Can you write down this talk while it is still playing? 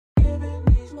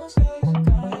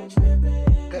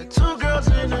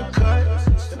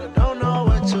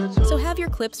So have your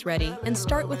clips ready and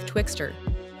start with Twixtor.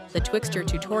 The Twixtor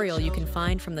tutorial you can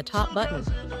find from the top button.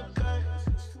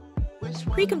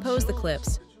 Pre-compose the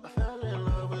clips.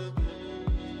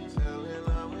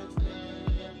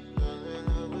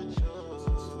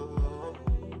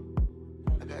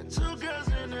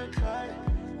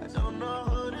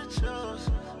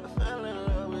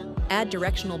 Add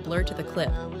directional blur to the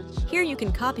clip. Here you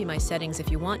can copy my settings if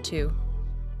you want to.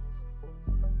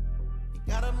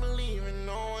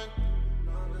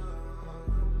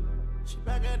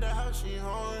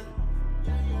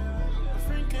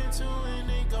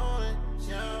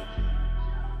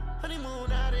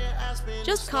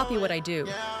 Just copy what I do.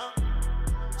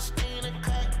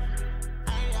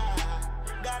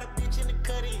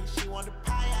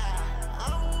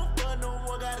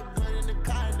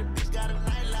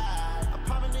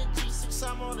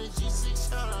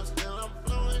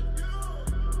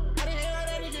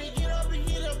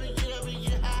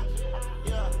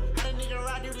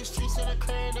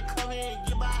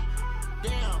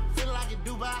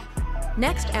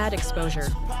 Next, add exposure.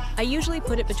 I usually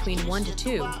put it between 1 to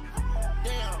 2.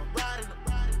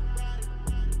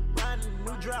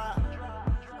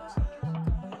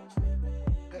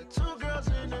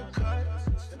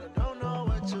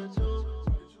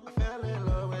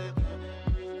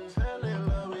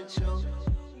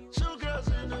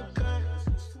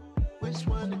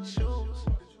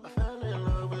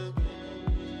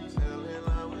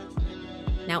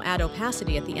 Now add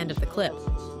opacity at the end of the clip.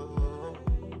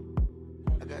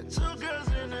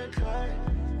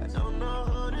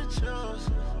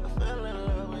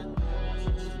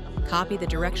 Copy the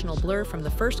directional blur from the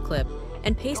first clip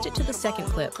and paste it to the second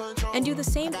clip, and do the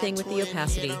same thing with the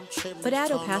opacity, but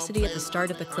add opacity at the start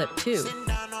of the clip too.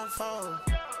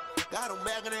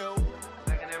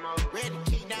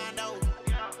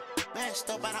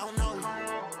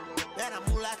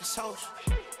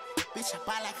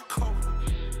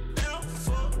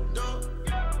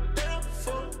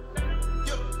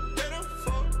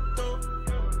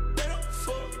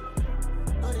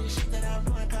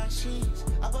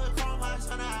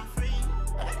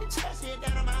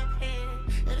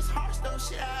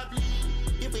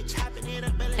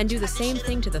 And do the same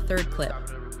thing to the third clip.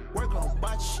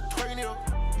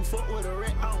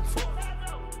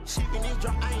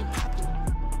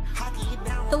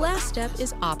 The last step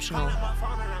is optional.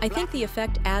 I think the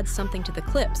effect adds something to the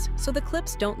clips, so the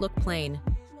clips don't look plain.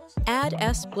 Add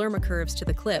S blur curves to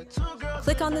the clip.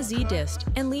 Click on the Z dist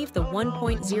and leave the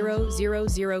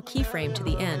 1.000 keyframe to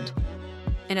the end.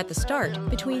 And at the start,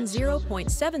 between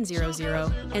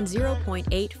 0.700 and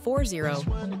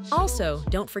 0.840. Also,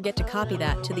 don't forget to copy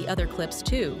that to the other clips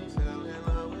too.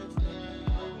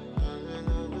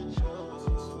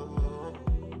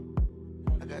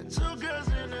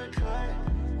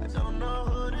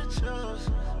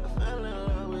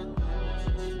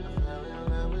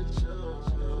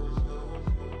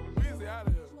 Weezy out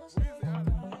of here.